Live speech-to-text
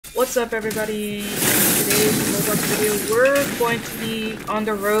What's up, everybody? In today's Roblox video, we're going to be on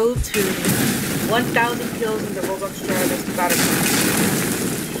the road to 1,000 kills in the Roblox Jarvis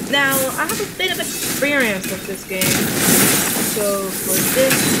Battlefield. Now, I have a bit of experience with this game, so for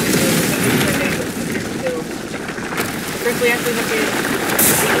this video, we're going to be trying to get 100 kills. First, we actually have to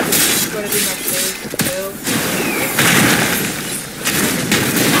go to do my first kill.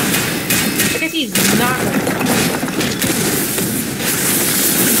 I guess he's not.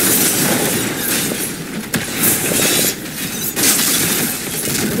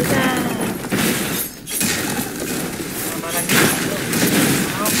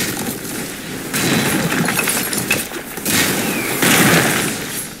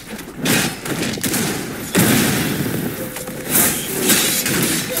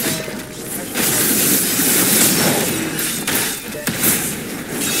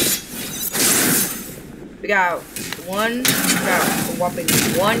 We got a whopping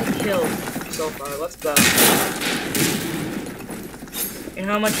 1 kill so far. Let's go. And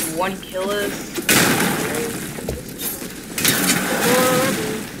how much 1 kill is?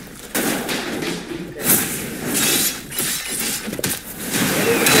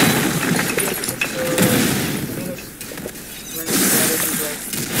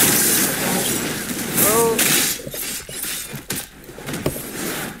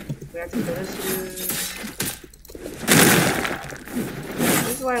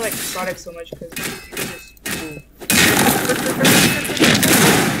 This is why I like Sonic so much, because you can just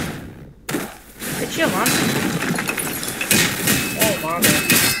hey, chill, man. Oh my god.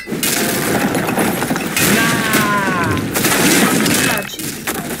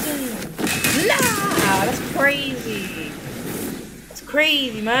 Nah, that's crazy. That's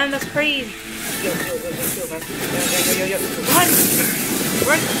crazy, man. That's crazy. Yo, man. Yo.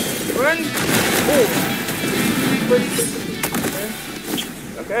 Run. Oh.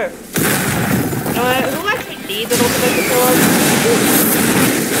 Okay. Who actually needs an ultimate control?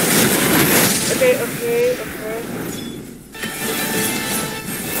 Okay.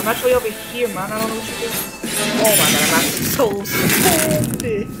 I'm actually over here, man. I don't know what you're doing. Oh my god, I'm actually so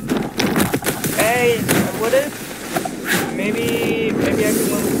stupid. Hey, what if? Maybe I can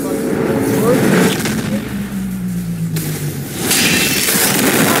win with my sword?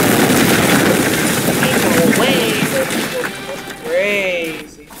 No way. That's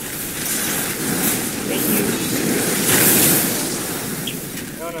crazy. Thank you.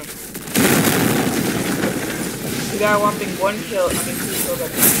 No. We got a whopping 1 kill. I mean, 2 kills.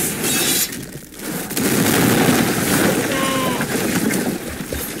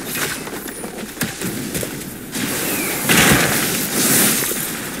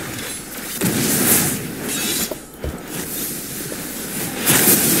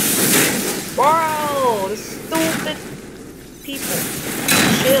 Wow, this stupid people.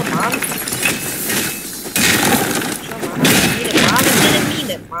 Chill, man. I didn't mean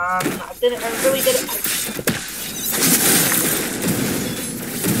it, man. I really didn't.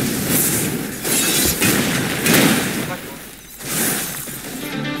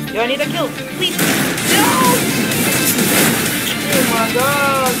 Yo, I need a kill, please. No! Oh my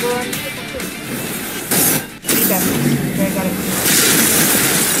god, bro. I need that. Okay, I got it.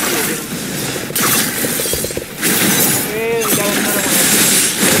 Okay, we got another one.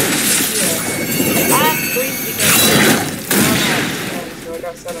 Yeah. I have 3 seconds. So I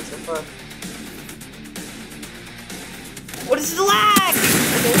got 7 so far. What is the lag?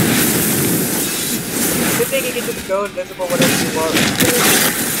 Okay. Good thing you get to go invisible whatever you want.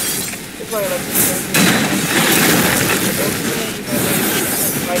 That's why I like this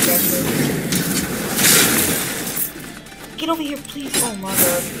game. Get over here, please. Oh my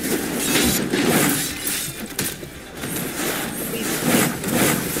god. Please.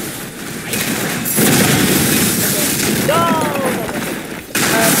 No!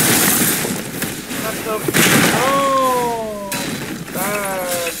 Not so. Oh!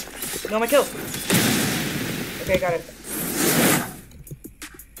 Bad. No, my kill. Okay, got it.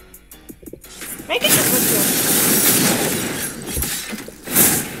 Make it just one kill.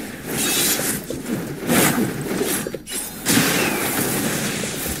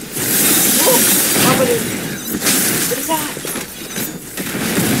 Oh! What is that?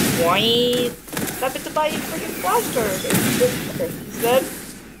 Wait. Stop it to buy you freaking blaster. Okay, he's dead.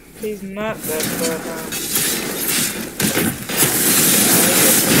 He's not dead, but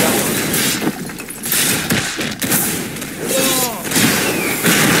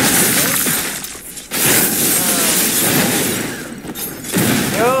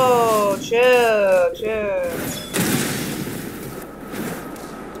yo, chill.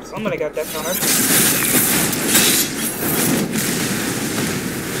 Somebody got that counter.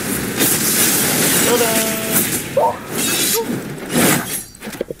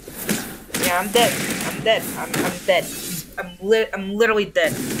 I'm dead. I'm dead. I'm dead. I'm literally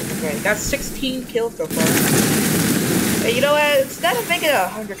dead. Okay, got 16 kills so far. Hey, you know what? Instead of making it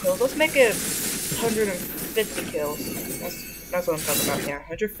 100 kills, let's make it 150 kills. That's what I'm talking about. Yeah,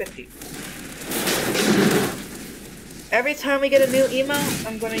 150. Every time we get a new email,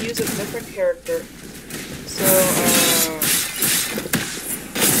 I'm gonna use a different character. So,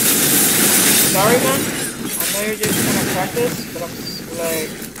 sorry, man. I know you're just trying to practice, but I'm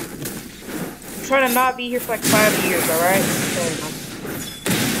like, I'm trying to not be here for like 5 years, alright? Sorry, man.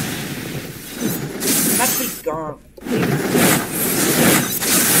 I'm actually gone.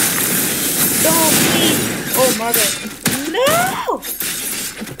 No, please! Oh, mother. No!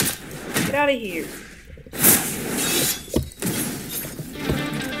 Get out of here.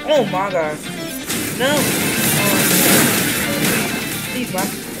 Oh my god. No! Please, man. I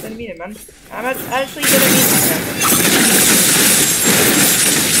didn't mean it, man. I actually didn't mean it, man.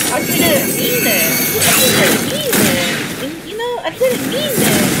 I actually didn't mean it. I didn't mean it. And, you know, I didn't mean it,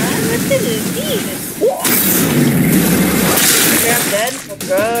 man. I didn't mean it. Okay, I'm dead. Let's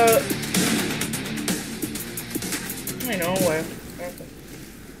go. I know where.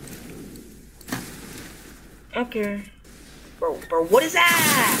 Okay. Bro, what is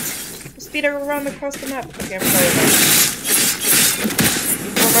that? Speed around across the map. Okay, I'm sorry, man.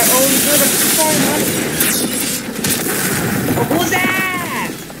 For my own good, I'm sorry, man. Oh, who's that?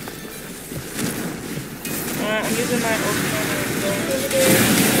 I'm using my old camera over there.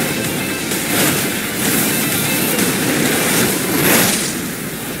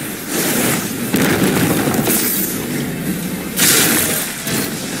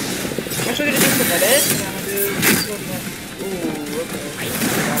 I'm actually gonna do some edits, and I'm gonna do some. Ooh, okay.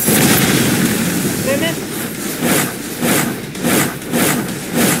 Damn it.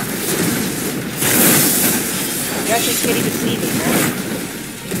 You actually can't even see me, man.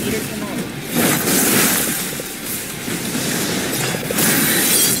 The meter cannot.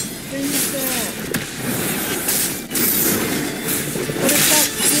 What is that? What is that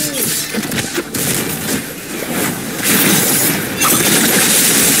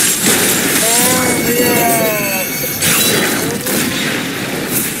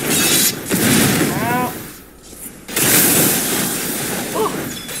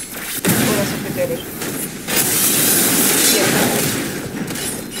do?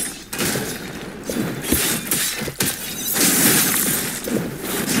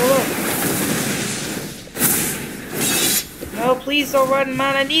 No, please don't run,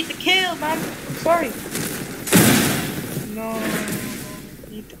 man. I need to kill, man. I'm sorry. No, I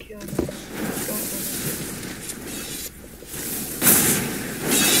need to kill, man. Don't run.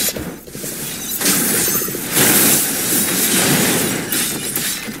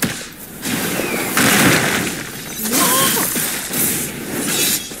 No!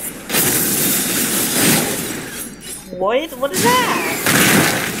 What is that?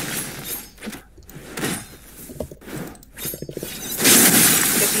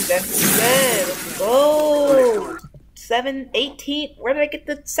 Dead. Let's go. 18. Where did I get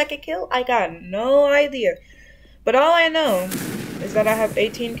the second kill? I got no idea. But all I know is that I have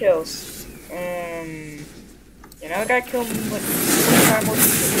 18 kills. And I gotta kill like 25 more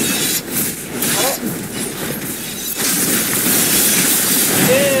people.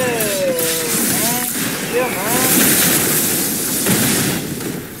 Yeah, man.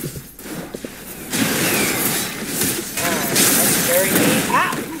 That's very neat.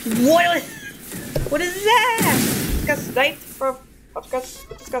 Ah! What is that? Just got sniped from.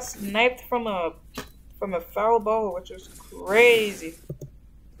 Just got sniped from a foul ball, which is crazy.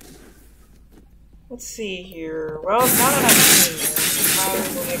 Let's see here. Well, now that I'm seeing it, I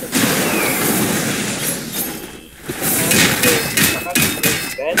will make I'm not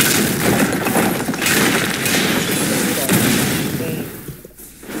just dead.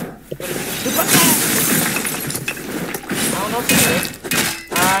 I don't know what to do.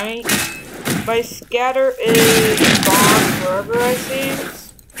 My scatter is gone forever, I think.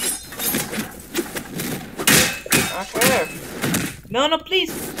 Okay. No,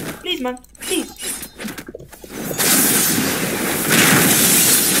 please. Please, man. Please.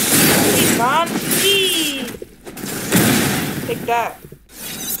 Please, man. Please. Take that.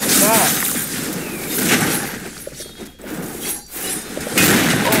 Take that.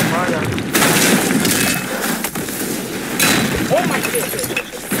 Oh, my God. Oh, my God.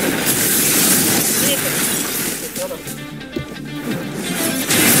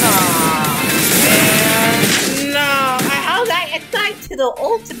 To the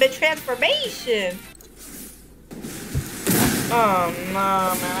ultimate transformation. Oh no,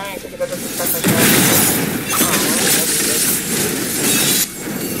 man, I ain't gonna get this stuff like that.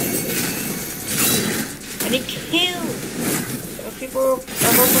 need kills. Those people are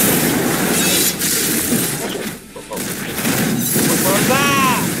both. What was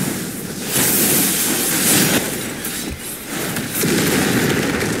that?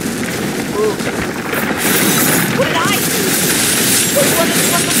 Ooh. What did I do? What the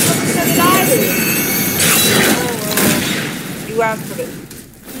fuck did I do? Oh, you asked for this.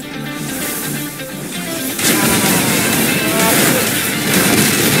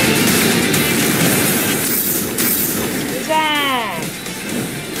 Who's that?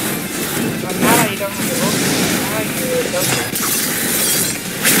 Well, now you don't have to open it. Now you don't have to.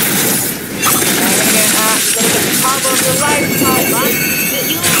 You're gonna get the combo of your lifetime, huh?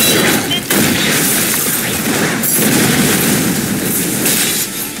 You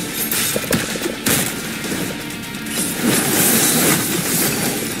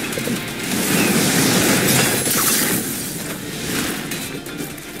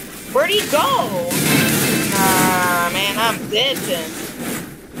where'd he go? Nah, man, I'm dead then.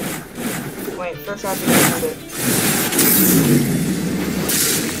 Wait, first I have to do it.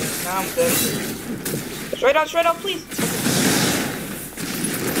 Now I'm dead. Straight out, please.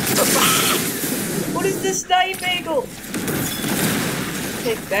 What is this study bagel?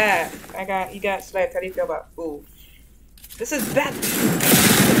 Take that. You got slapped. How do you feel about food? This is bad.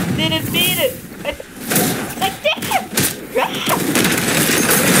 Didn't beat it. I did it.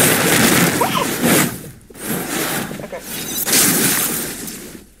 Okay.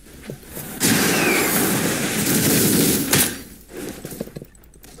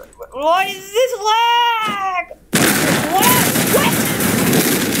 What is this lag? What?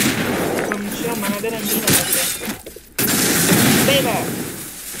 Chill, man. I didn't mean it like that. Stay back.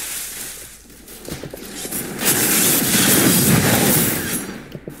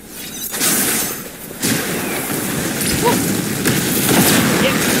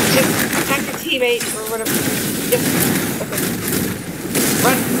 Yep. Attack the teammate or whatever. Yep. Okay.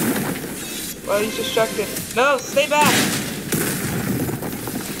 Run. Well, he's distracted. No, stay back.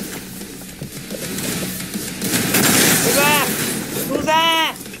 Who's that? Who's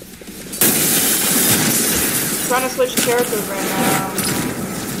that? I'm trying to switch characters right now.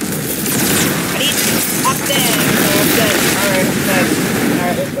 I need up there. Alright, I'm dead.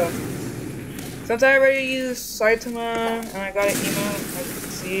 Alright, let's go. Since I already used Saitama and I got an emote, as you can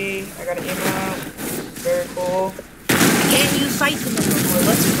see, I got an emote. Very cool. I can't use Saitama no more.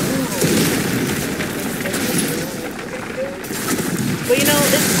 Let's go. But you know,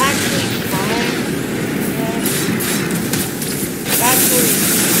 it's actually fine. It's actually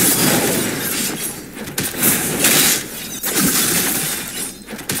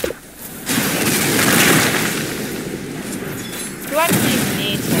do I actually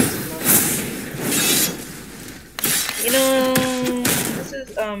need Saitama? You know, this is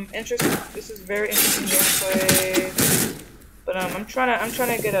interesting. This is very interesting gameplay. But I'm trying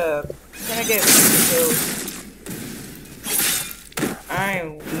to get kills.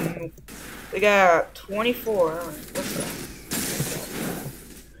 We got 24. What's that?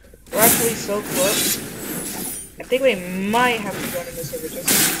 We're actually so close. I think we might have to join in this server.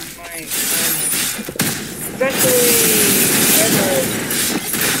 Just might. It's actually better.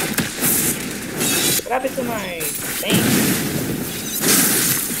 What happened to my thing?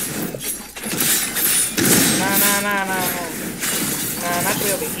 Nah. Nah, not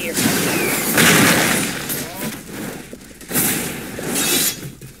way over here.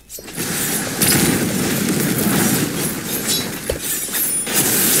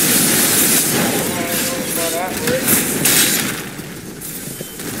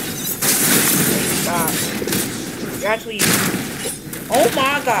 You're actually. Oh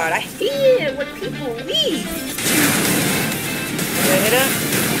my god, I hate it when people leave. Did I hit him?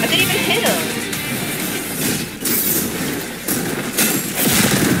 I didn't even hit him.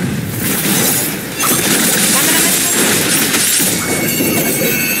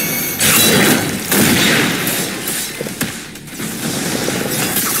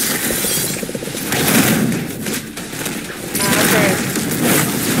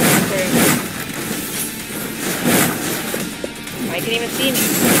 I can't even see me.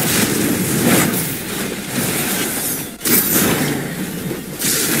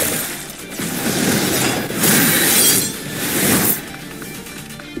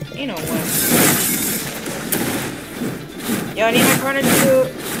 You know what? Yo, I need my partner to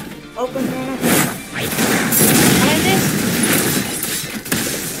open the door. Behind this?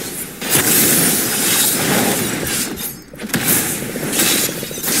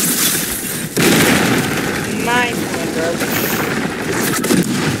 Nice one, bro.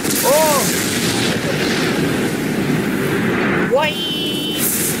 Oh! Why?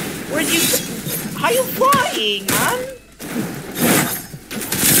 Where'd you go? How you fly?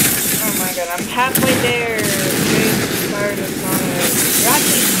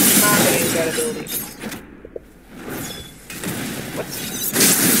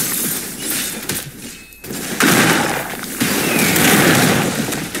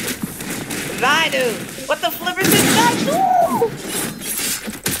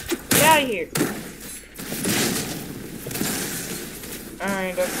 out of here.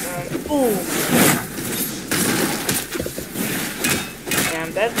 Alright, that's done. Ooh. Yeah,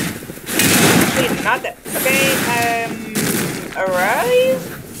 I'm dead. Actually, not dead. Okay, arrive?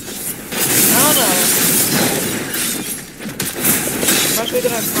 I don't know. I'm actually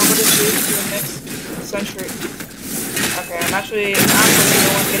gonna combo this dude to the next century. Okay, I'm actually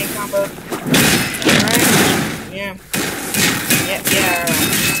the one getting comboed. Alright. Yeah. Yeah.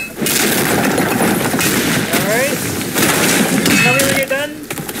 Alright. Tell me when you're done. I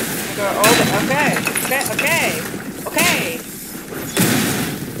got all the okay.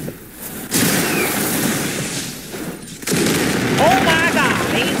 Oh my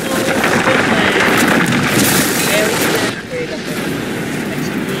god, ain't no good plan.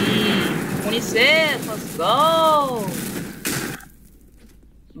 XP 26, let's go.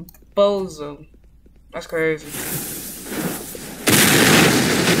 Bozo. That's crazy.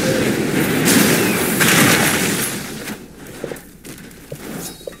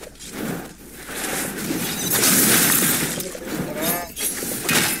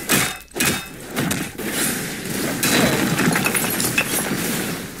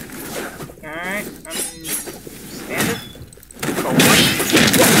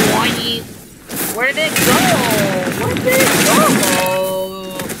 Where did it go?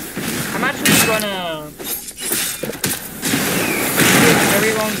 I'm actually gonna do a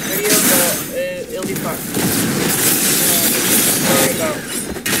very long video, but it'll be fun.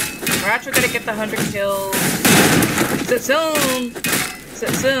 We're actually gonna get the 100 kills. Soon.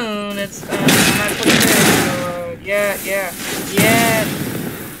 It's I'm actually good. So, yeah.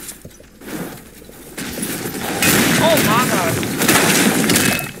 Oh my god.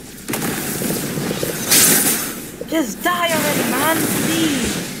 Just die already, man,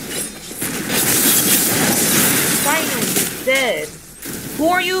 please. Finally, he's dead. Who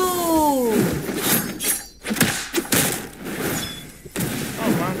are you?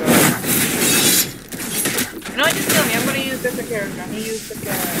 Oh my god. No, just kill me. I'm gonna use different character. I'm gonna use the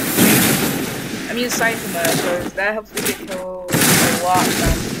I'm gonna use Saitama, because that helps me get killed a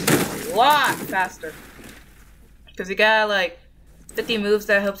lot faster. Because you got like 50 moves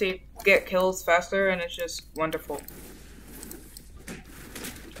that helps you get kills faster, and it's just wonderful.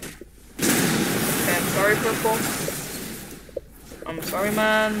 And sorry, Purple. I'm sorry,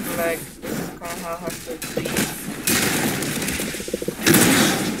 man, but like, this is kind of how it has to be.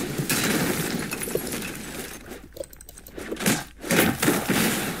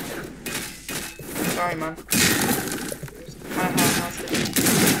 Sorry, man. This is kind of how it has to be.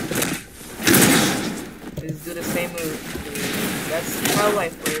 Just do the same move. That's how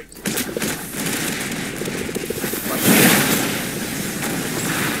life works.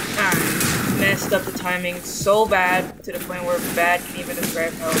 Messed up the timing so bad to the point where bad can even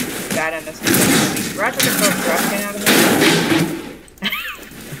describe how bad I messed up. We're actually gonna throw a trash can out of here.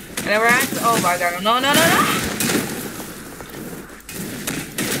 And then we're actually, oh my god, no.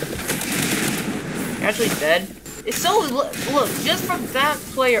 You're actually dead. It's so, look, just from that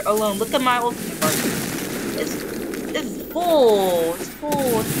player alone, look at my ultimate bar. It's full.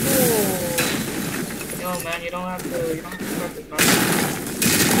 Yo, man, you don't have to start this, man.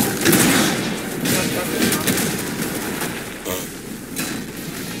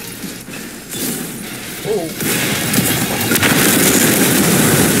 Oh,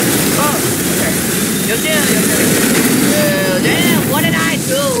 okay. Yo, damn, what did I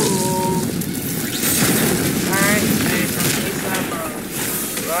do? Alright,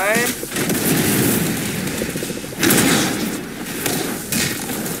 right?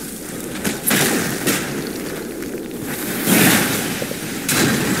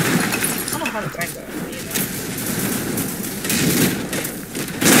 How to tank that, you know.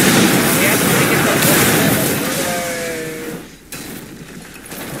 We have to get that.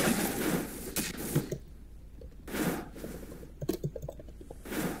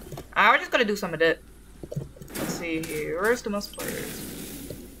 We're just gonna do some of it. Let's see here. Where's the most players?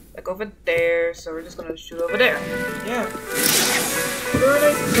 Like over there, so we're just gonna shoot over there. Yeah. Where are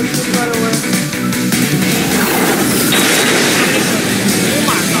they? Oh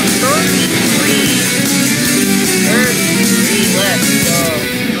my god, 33, let's go.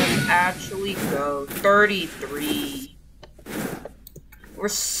 Let's actually go. 33. We're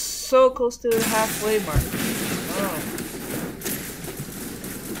so close to the halfway mark. Oh.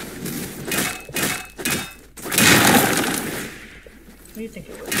 What do you think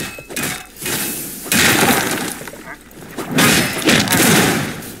it was?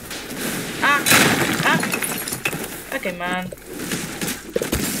 Okay, man.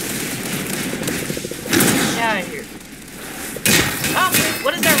 Get out of here. Oh,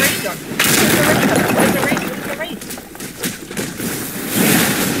 what is that rating? done. What is the race? What is the race?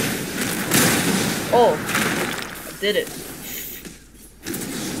 Oh, I did it.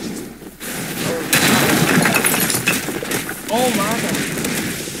 Oh my god.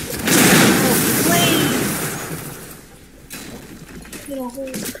 Oh, please. You know,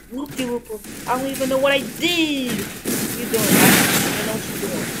 whoop-de-whoop. I don't even know what I did. What you doing? I don't know what you're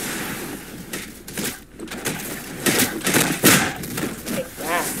doing. Take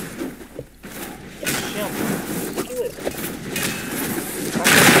that. Jump. Do it.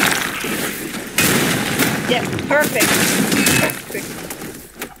 Yeah, perfect. Perfect.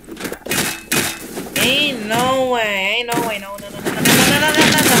 Ain't no way. Ain't no way. No. Who's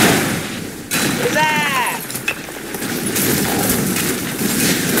that?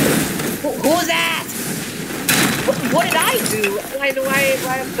 Who's that? What did I do? Do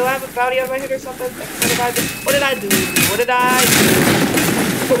I have a bounty on my head or something? What did I do? What did I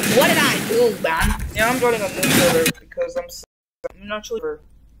do, man? Yeah, I'm joining a new server because I'm not sure.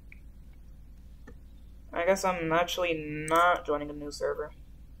 I guess I'm actually not joining a new server.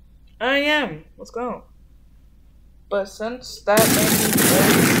 I am. Let's go. But since that made me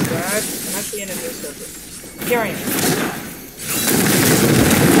very bad, I'm actually in a new server. Here I am.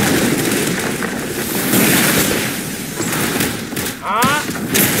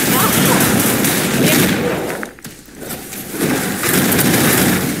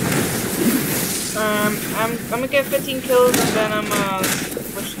 I'm gonna get 15 kills and then I'm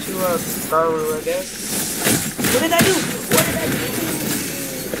switch to a Garu, I guess. What did I do? What did I do?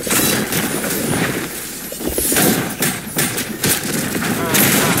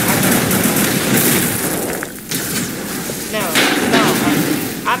 No.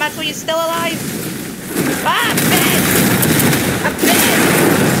 I'm actually still alive. I'm dead. I'm dead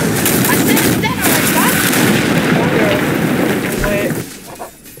already. Wait.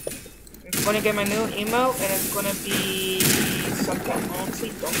 I'm gonna get my new emote and it's gonna be something on.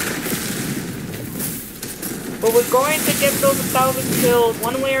 But we're going to get those 1,000 kills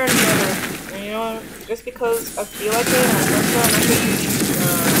one way or another. And you know, just because I feel like it, I'm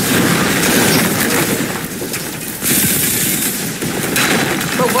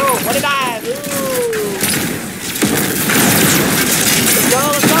whoa, what did I do? Let's go.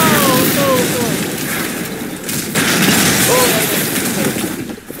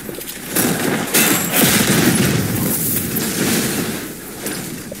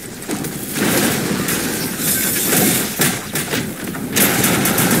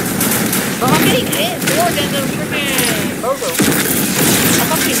 Oh, I'm getting hit more than the freaking Bozo. That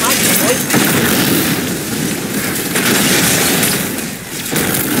must be my voice.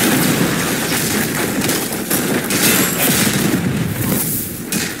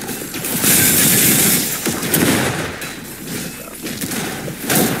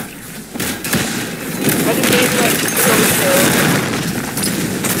 I just need like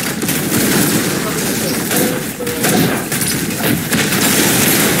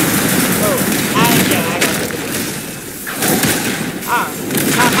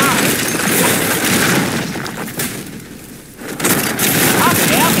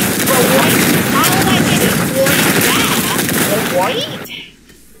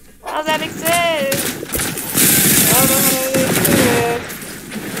how does that make sense? I don't know how that makes sense.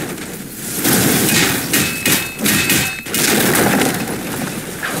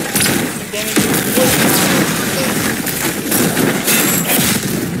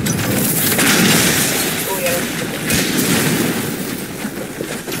 Oh yeah.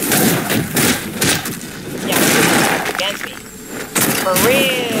 Yeah, against me. For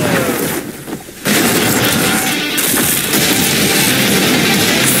real.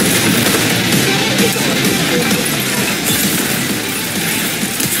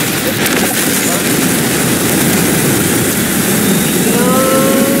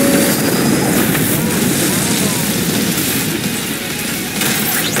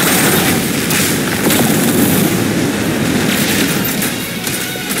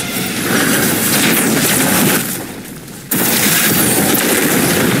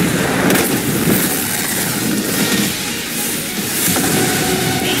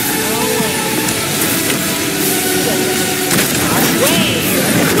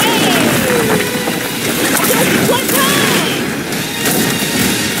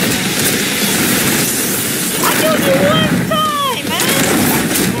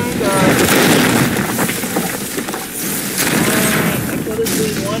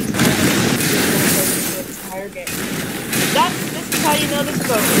 This is how you know this is a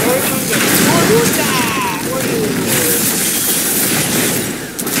very fun game. Who's that? Who are you?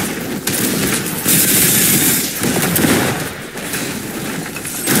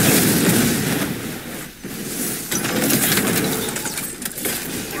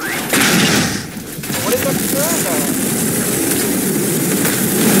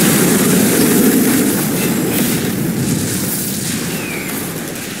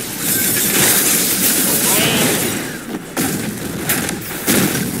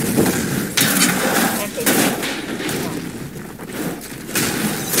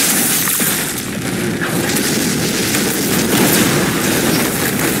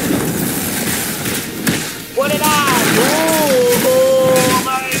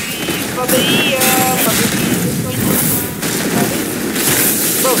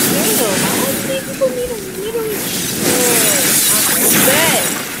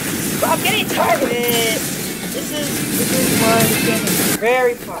 I'm getting targeted. This is why this game is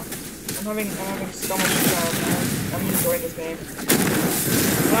very fun. I'm having so much fun, man. I'm enjoying this game.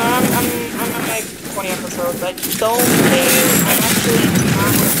 I'm on like 20 episodes. I don't care. I'm actually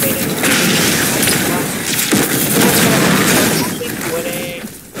not motivated.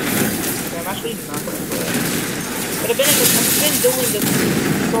 I'm actually not gonna quit. But I've been doing this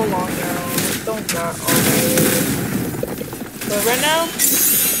so long now. I don't got all day. But right now,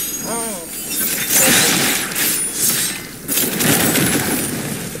 I don't know.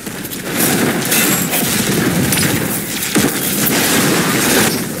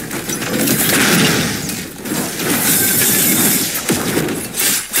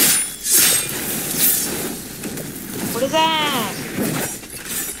 What is that?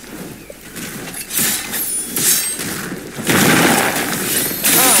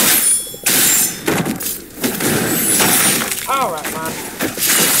 Alright, man.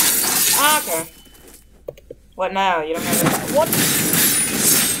 Okay. What now? You don't have any— What? I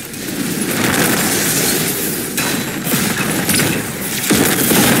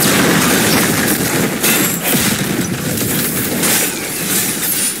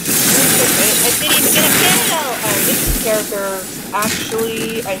didn't even get a kill! Oh, this character, actually,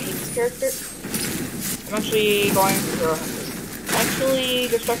 I hate this character. I'm actually going to throw him. Actually,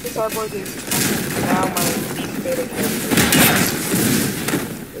 Destructive Cyborg is now my least favorite character.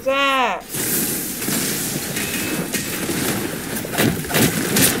 What's that?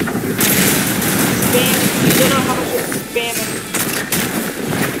 Spam. You don't know how much it's spamming.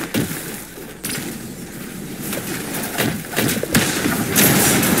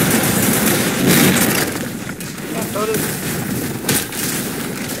 Yeah, throw this.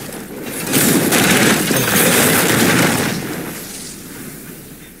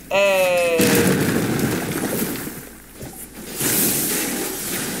 Hey.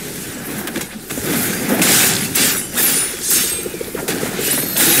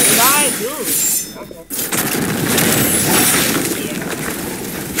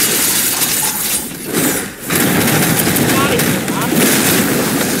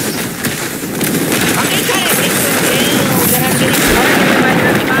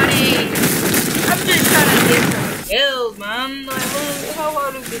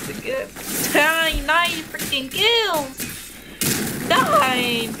 To get 9 freaking kills.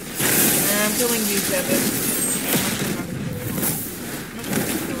 Die. I'm killing you, Kevin.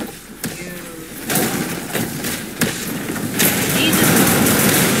 Jesus.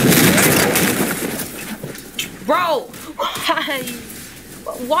 Bro,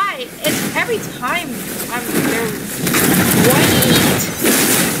 why? It's every time they're white.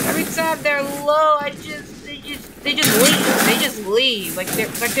 Every time they're low, they just leave. They just leave. Like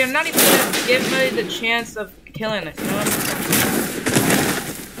they're not even gonna give me the chance of killing it. You know what I'm saying?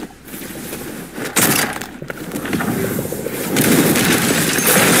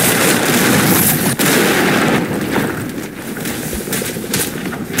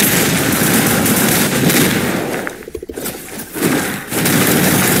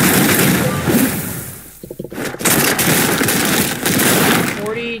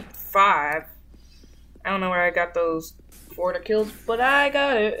 45. I don't know where I got those 4 kills, but I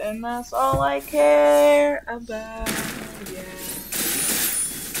got it, and that's all I care about. Yeah.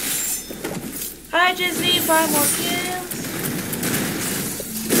 I just need 5 more kills.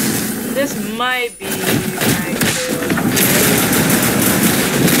 This might be my kill.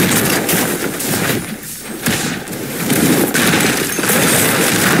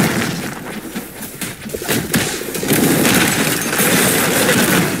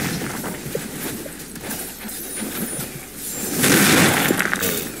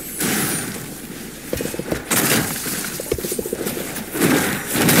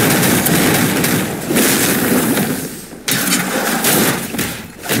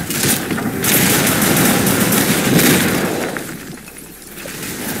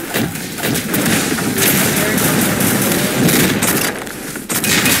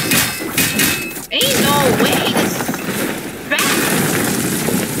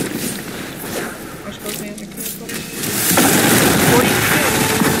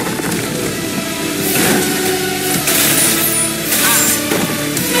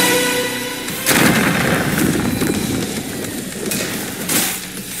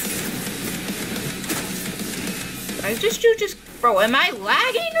 Bro, am I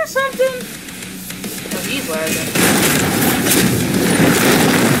lagging or something? No, he's lagging.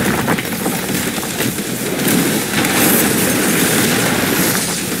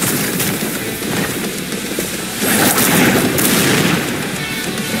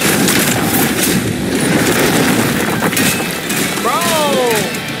 Bro!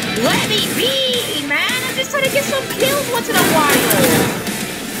 Let me be, man! I'm just trying to get some kills once in a while!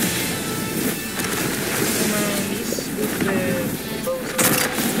 Come on, these stupid bozos.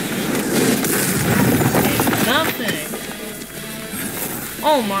 Nothing!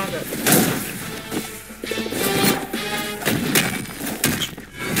 Oh my god.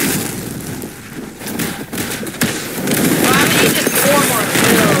 Wow, he needs 4 more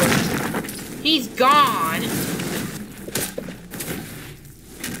kills. He's gone.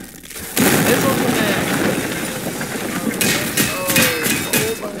 This one's in there.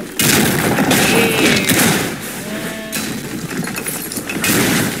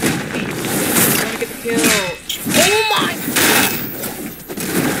 Trying to get the kill. Oh my!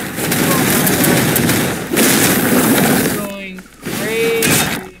 Going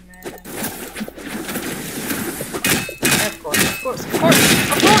crazy, man. Of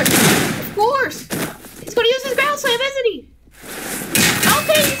course. He's gonna use his battle slam, isn't he?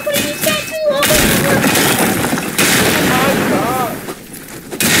 Okay, he's gonna use that too. Oh my god.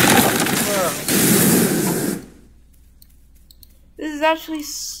 This is actually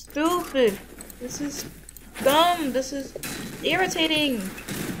stupid. This is dumb. This is irritating.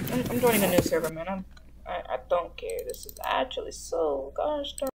 I'm joining a new server, man. I don't care. This is actually so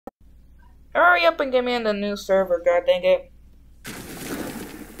gosh darn. Hurry up and get me in the new server, god dang it.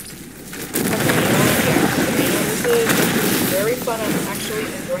 This is very fun. I'm actually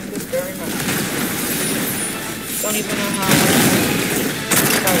enjoying this very much. Don't even know how.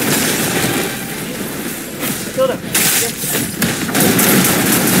 Kill them. I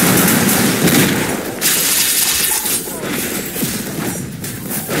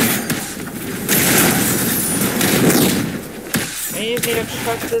just need to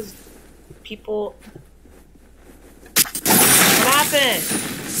trust these people. What happened?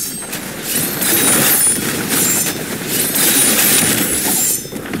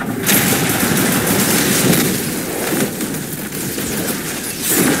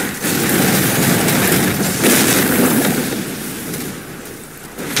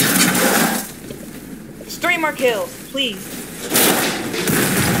 More kills, please.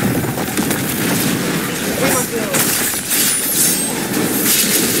 3 more kills.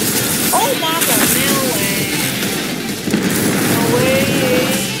 Oh my god, no way. No way,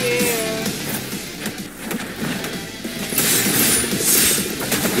 yeah.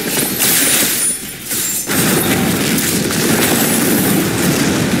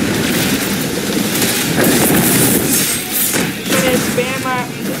 I'm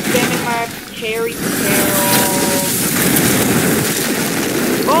spamming my parry carol.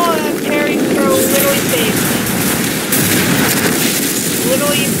 Oh, that parry throw literally saved me.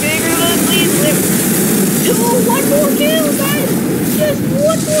 Literally figuratively lived. Dude, 1 more kill, guys! Just 1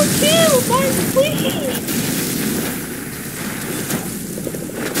 more kill, guys, please!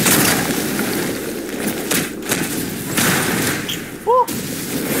 Woo.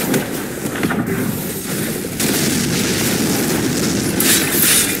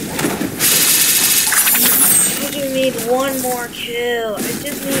 I just need 1 more kill. I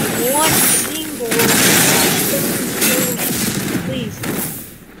just need 1 single kill. Please.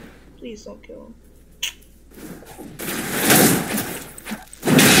 Please don't kill him.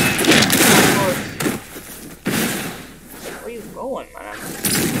 Where are you going, man?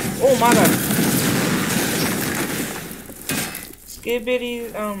 Oh my god.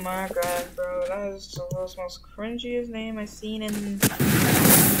 Skibbity. Oh my god, bro. That is the most cringiest name I've seen in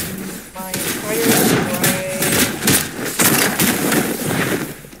my entire life.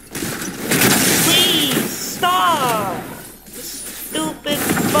 Please stop! You stupid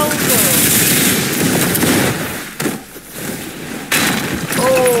bozo!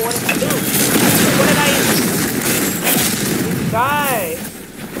 Oh, what did I do? What did I die?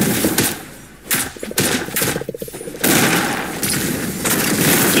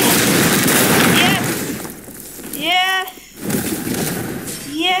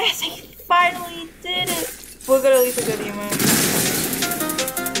 Yes, I finally did it. We're gonna leave the video, man.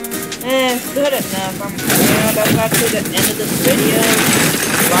 Good enough. That's actually the end of this video.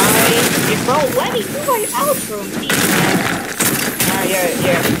 Bye. Bro, let me do my outro, please, man.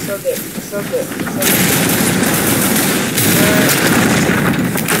 Yeah. So good.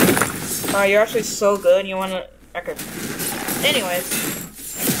 You're actually so good. You wanna? Okay. Anyways.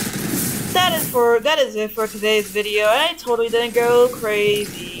 That is it for today's video. I totally didn't go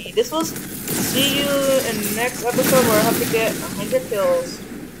crazy. This was see you in the next episode where I have to get 100 kills.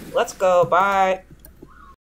 Let's go. Bye.